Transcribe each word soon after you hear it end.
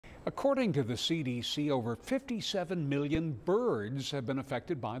According to the CDC, over 57 million birds have been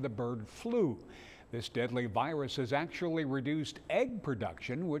affected by the bird flu. This deadly virus has actually reduced egg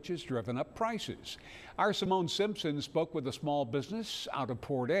production, which has driven up prices. Our Simone Simpson spoke with a small business out of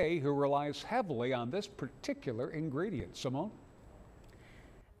Port A who relies heavily on this particular ingredient. Simone?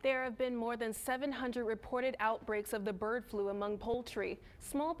 There have been more than 700 reported outbreaks of the bird flu among poultry.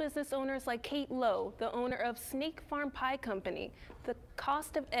 Small business owners like Kate Lowe, the owner of Snake Farm Pie Company, the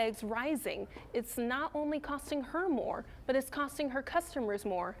cost of eggs rising. It's not only costing her more, but it's costing her customers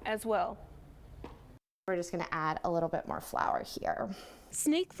more as well. We're just going to add a little bit more flour here.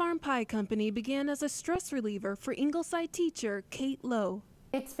 Snake Farm Pie Company began as a stress reliever for Ingleside teacher Kate Lowe.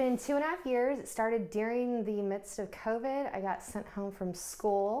 It's been 2.5 years. It started during the midst of COVID. I got sent home from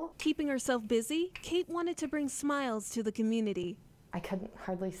school. Keeping herself busy, Kate wanted to bring smiles to the community. I couldn't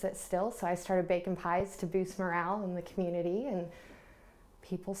hardly sit still, so I started baking pies to boost morale in the community, and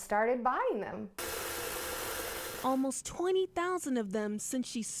people started buying them. Almost 20,000 of them since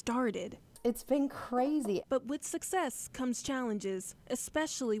she started. It's been crazy. But with success comes challenges,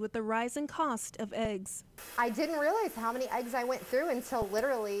 especially with the rising cost of eggs. I didn't realize how many eggs I went through until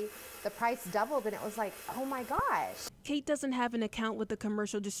literally the price doubled, and it was like, oh my gosh. Kate doesn't have an account with a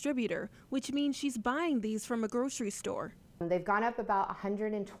commercial distributor, which means she's buying these from a grocery store. They've gone up about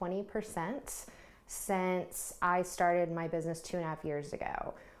 120% since I started my business 2.5 years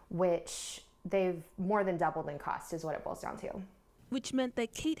ago, which they've more than doubled in cost is what it boils down to. Which meant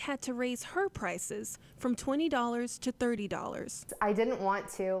that Kate had to raise her prices from $20 to $30. I didn't want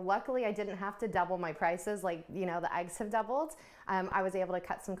to. Luckily, I didn't have to double my prices like, the eggs have doubled. I was able to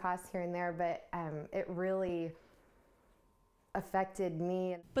cut some costs here and there, but it really affected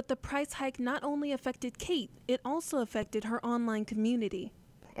me. But the price hike not only affected Kate, it also affected her online community.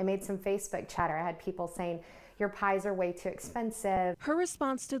 It made some Facebook chatter. I had people saying, your pies are way too expensive. Her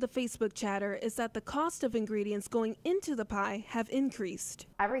response to the Facebook chatter is that the cost of ingredients going into the pie have increased.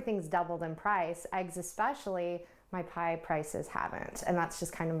 Everything's doubled in price, eggs especially. My pie prices haven't. And that's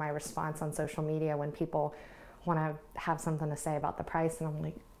just kind of my response on social media when people want to have something to say about the price. And I'm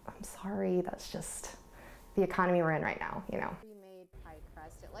like, I'm sorry, that's just the economy we're in right now,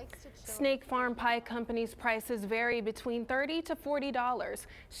 Snake Farm Pie Company's prices vary between $30 to $40.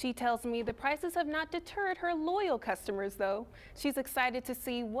 She tells me the prices have not deterred her loyal customers, though. She's excited to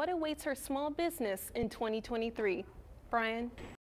see what awaits her small business in 2023. Brian?